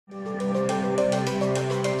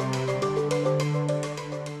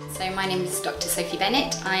my name is Dr. Sophie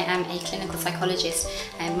Bennett. I am a clinical psychologist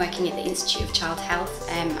working at the Institute of Child Health.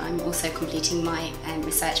 I'm also completing my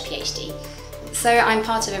research PhD. So I'm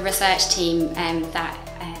part of a research team that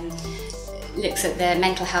looks at the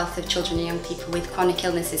mental health of children and young people with chronic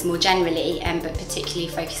illnesses more generally, but particularly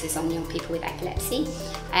focuses on young people with epilepsy.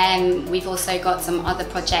 We've also got some other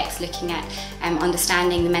projects looking at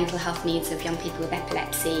understanding the mental health needs of young people with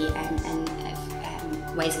epilepsy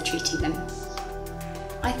and ways of treating them.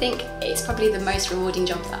 I think it's probably the most rewarding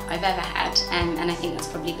job that I've ever had, and I think that's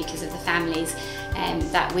probably because of the families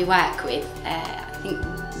that we work with. I think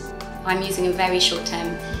I'm using a very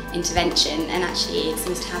short-term intervention, and actually it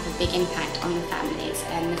seems to have a big impact on the families,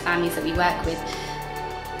 and the families that we work with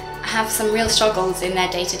have some real struggles in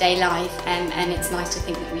their day-to-day life, and it's nice to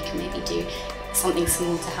think that we can maybe do something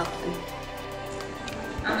small to help them.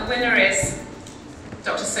 And the winner is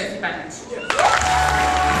Dr. Sophie Bennett.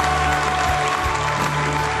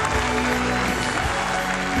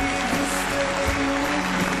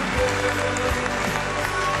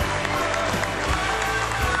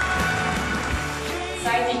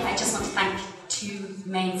 I just want to thank two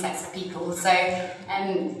main sets of people. So,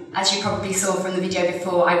 as you probably saw from the video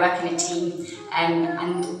before, I work in a team, and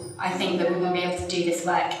I think that we wouldn't be able to do this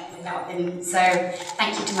work without them. So,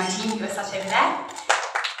 thank you to my team who are sat over there.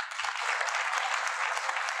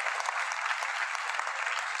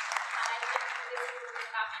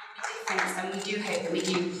 And we do hope that we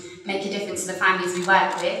do make a difference to the families we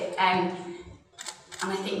work with. And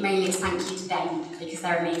I think mainly it's thank you to them, because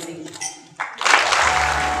they're amazing.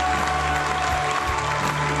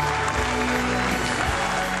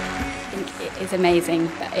 It is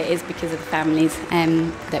amazing, but it is because of the families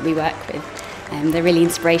that we work with. They're really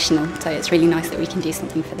inspirational, so it's really nice that we can do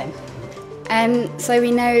something for them. So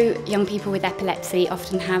we know young people with epilepsy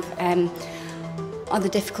often have other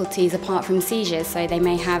difficulties apart from seizures, so they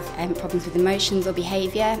may have problems with emotions or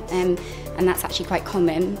behaviour, and that's actually quite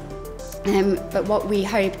common. But what we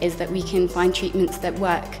hope is that we can find treatments that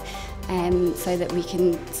work so that we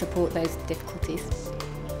can support those difficulties.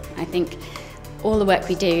 I think all the work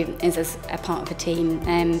we do is as a part of a team,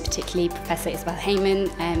 particularly Professor Isabel Heyman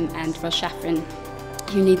and Ros Shafran,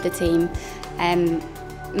 who lead the team,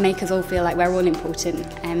 make us all feel like we're all important,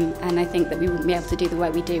 and I think that we wouldn't be able to do the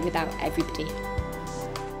work we do without everybody.